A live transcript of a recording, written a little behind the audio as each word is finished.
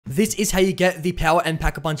This is how you get the power and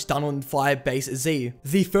pack-a-punch done on Firebase Z.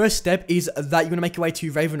 The first step is that you're gonna make your way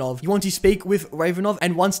to Ravenov. You want to speak with Ravenov,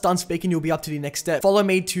 and once done speaking, you'll be up to the next step. Follow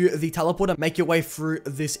me to the teleporter, make your way through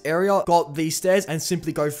this area, go up these stairs, and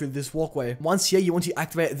simply go through this walkway. Once here, you want to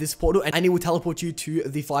activate this portal, and it will teleport you to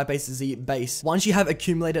the Firebase Z base. Once you have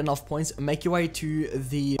accumulated enough points, make your way to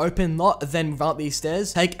the open lot, then run up these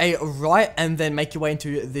stairs, take a right, and then make your way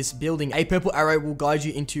into this building. A purple arrow will guide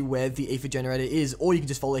you into where the ether generator is, or you can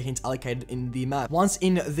just follow the hints allocated in the map. Once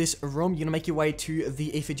in this room, you're gonna make your way to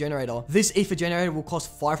the ether generator. This ether generator will cost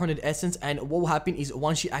 500 essence, and what will happen is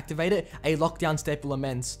once you activate it, a lockdown step will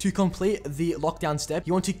commence. To complete the lockdown step,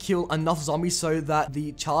 you want to kill enough zombies so that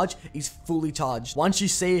the charge is fully charged. Once you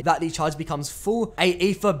see that the charge becomes full, a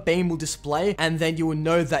ether beam will display, and then you will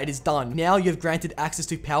know that it is done. Now you have granted access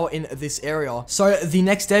to power in this area. So the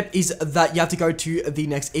next step is that you have to go to the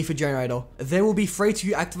next ether generator. There will be 3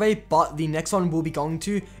 to activate, but the next one we'll be going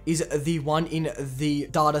to is the one in the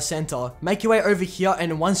data center. Make your way over here,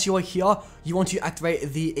 and once you're here, you want to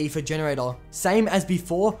activate the ether generator. Same as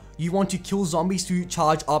before, you want to kill zombies to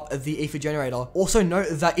charge up the ether generator. Also note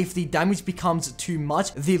that if the damage becomes too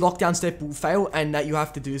much, the lockdown step will fail and that you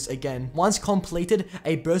have to do this again. Once completed,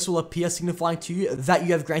 a burst will appear signifying to you that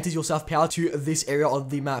you have granted yourself power to this area of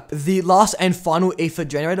the map. The last and final ether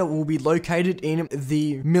generator will be located in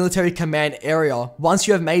the military command area. Once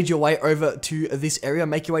you have made your way over to this area,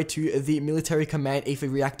 make your way to the military command ether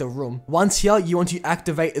reactor room. Once here, you want to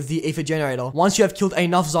activate the ether generator. Once you have killed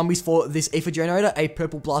enough zombies for this ether generator, a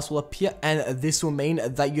purple blast will appear, and this will mean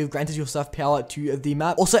that you have granted yourself power to the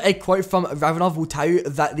map. Also, a quote from Ravenov will tell you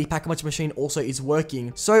that the pack-a-punch machine also is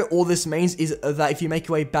working. So all this means is that if you make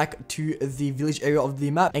your way back to the village area of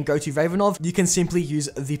the map and go to Ravenov, you can simply use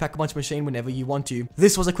the pack-a-punch machine whenever you want to.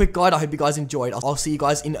 This was a quick guide. I hope you guys enjoyed. I'll see you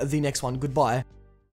guys in the next one. Goodbye.